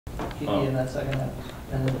Kiki in that second half,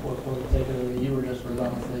 and then the fourth quarter particularly, you were just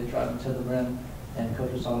relentlessly driving to the rim, and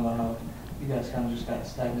Coach was talking about how you guys kind of just got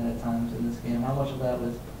stagnant at times in this game. How much of that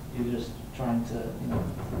was you just trying to,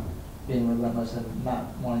 being relentless and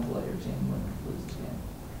not wanting to let your team lose this game?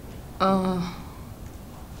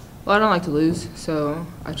 Well, I don't like to lose, so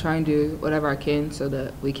I try and do whatever I can so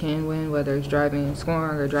that we can win, whether it's driving and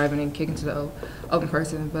scoring or driving and kicking to the open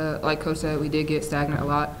person. But like Coach said, we did get stagnant a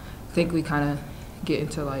lot. I think we kind of get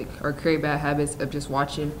into or create bad habits of just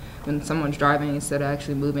watching when someone's driving instead of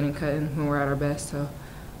actually moving and cutting when we're at our best. So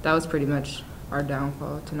that was pretty much our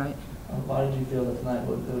downfall tonight. Why did you feel that tonight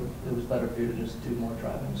it was better for you to just do more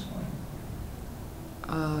driving and scoring?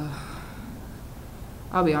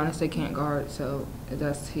 I'll be honest, they can't guard, so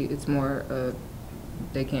it's more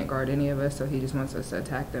they can't guard any of us, so he just wants us to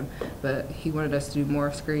attack them. But he wanted us to do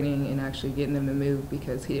more screening and actually getting them to move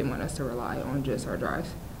because he didn't want us to rely on just our drives.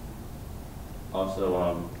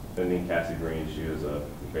 Also, defending Cassie Green, she was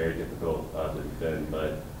very difficult to defend,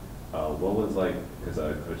 but what was because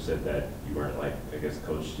Coach said that you weren't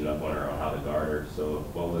coached enough on her on how to guard her, so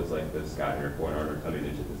what was the scouting report on her coming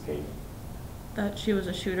into this game? That she was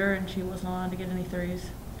a shooter and she wasn't allowed to get any threes,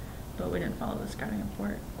 but we didn't follow the scouting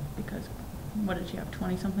report because what did she have,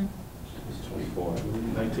 20-something? She's 24.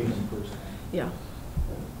 19. Yeah.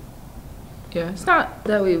 Yeah, it's not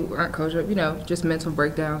that we aren't coached up, just mental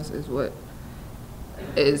breakdowns is what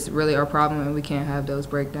is really our problem, and we can't have those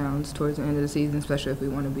breakdowns towards the end of the season, especially if we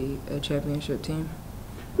want to be a championship team.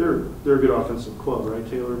 They're a good offensive club, right,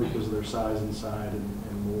 Taylor, because of their size inside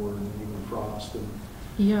and more, and even Frost. And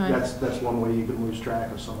yeah. That's one way you can lose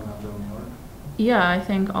track of someone out there on the yard. Yeah, I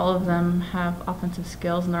think all of them have offensive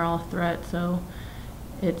skills and they're all a threat, so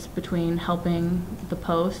it's between helping the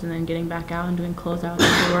post and then getting back out and doing closeouts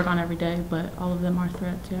that we work on every day, but all of them are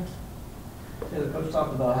threats, yes. Yeah, the coach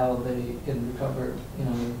talked about how they can recover,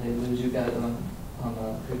 they lose you guys on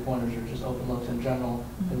three-pointers or just open looks in general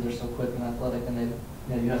because they're so quick and athletic, and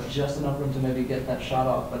you have just enough room to maybe get that shot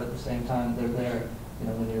off, but at the same time they're there,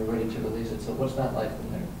 when you're ready to release it. So what's that like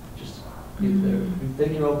when they're just, you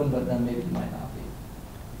think you're open, but then maybe you might not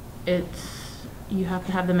be? You have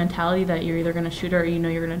to have the mentality that you're either going to shoot it or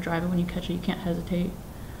you're going to drive it when you catch it. You can't hesitate.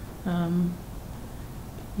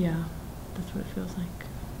 Yeah, that's what it feels like.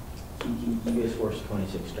 You guys forced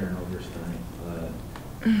 26 turnovers tonight.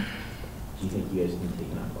 Do you think you guys can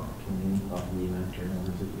take enough opportunity off of the amount of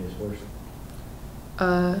turnovers that you guys forced?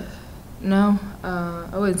 No,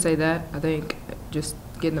 I wouldn't say that. I think just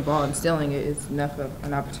getting the ball and stealing it is enough of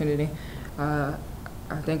an opportunity. I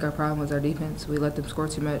think our problem was our defense. We let them score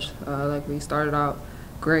too much. We started out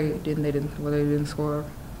great, they didn't score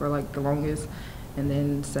for the longest, and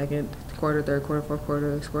then second quarter, third quarter, fourth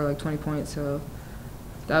quarter, they scored 20 points. So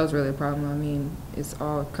that was really a problem. I mean, it's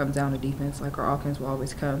all comes down to defense. Our offense will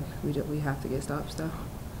always come. We have to get stops though.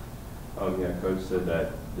 Yeah, Coach said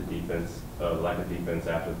that the defense, lack of defense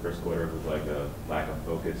after the first quarter was a lack of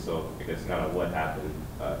focus. So I guess kind of what happened.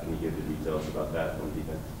 Can you give the details about that on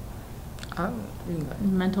defense?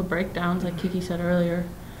 Mental breakdowns, like Kiki said earlier.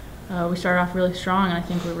 We started off really strong, and I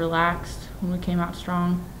think we relaxed when we came out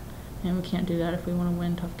strong, and we can't do that if we want to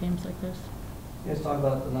win tough games like this. You guys talk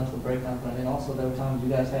about the mental breakdown, but I mean also there were times you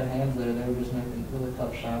guys had hands there, they were just making really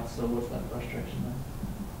tough shots, so what's that frustration then?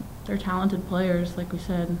 They're talented players, like we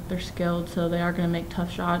said. They're skilled, so they are going to make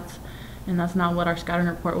tough shots, and that's not what our scouting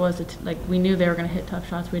report was. We knew they were going to hit tough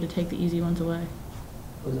shots. We had to take the easy ones away.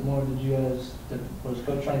 Was it more, was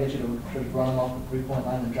Coach trying to get you to just run them off the three-point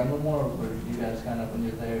line in general more, or were you guys kind of, when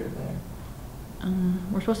you're there, you're there?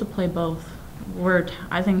 We're supposed to play both.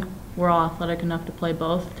 I think we're all athletic enough to play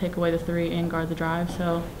both, take away the three and guard the drive,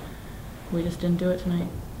 so we just didn't do it tonight.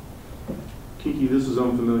 Kiki, this is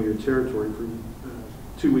unfamiliar territory for you.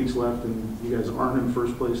 2 weeks left and you guys aren't in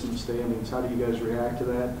first place in the standings. How do you guys react to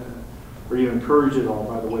that? Are you encouraged at all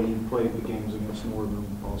by the way you played the games against Northern,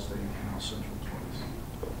 Ball State, and now Central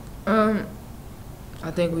twice?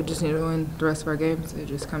 I think we just need to win the rest of our games. It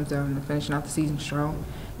just comes down to finishing out the season strong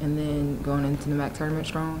and then going into the MAC tournament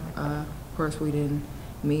strong. Of course, we didn't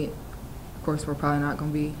meet. Of course, we're probably not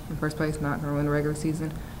going to be in first place, not going to win the regular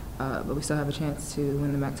season, but we still have a chance to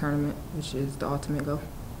win the MAC tournament, which is the ultimate goal.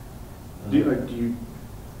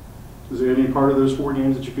 Is there any part of those 4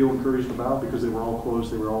 games that you feel encouraged about because they were all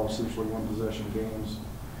close, they were all essentially one-possession games?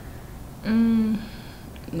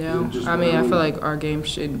 No. I mean, I feel like our game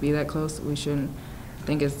shouldn't be that close. We shouldn't. I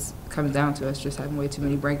think it comes down to us just having way too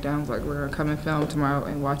many breakdowns. We're going to come and film tomorrow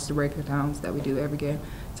and watch the breakdowns that we do every game.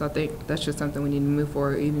 So I think that's just something we need to move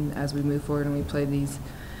forward, even as we move forward and we play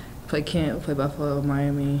Kent, we play Buffalo,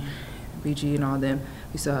 Miami, BG, and all them.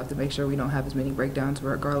 We still have to make sure we don't have as many breakdowns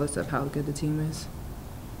regardless of how good the team is.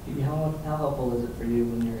 How helpful is it for you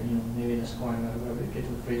when you're, maybe in a scoring mode, wherever you get to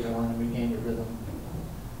the free throw line and regain your rhythm?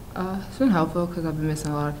 It's been helpful because I've been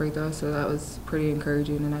missing a lot of free throws, so that was pretty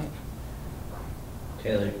encouraging tonight.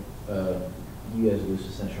 Taylor, you guys lose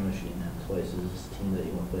to Central Michigan twice. Is this a team that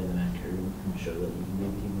you want to play in the MAC tournament and show that you can be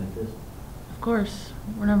a team like this? Of course,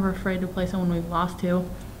 we're never afraid to play someone we've lost to.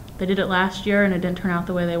 They did it last year and it didn't turn out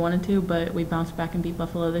the way they wanted to, but we bounced back and beat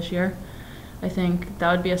Buffalo this year. I think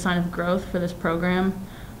that would be a sign of growth for this program,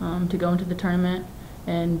 to go into the tournament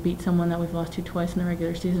and beat someone that we've lost to twice in the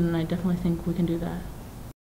regular season, and I definitely think we can do that.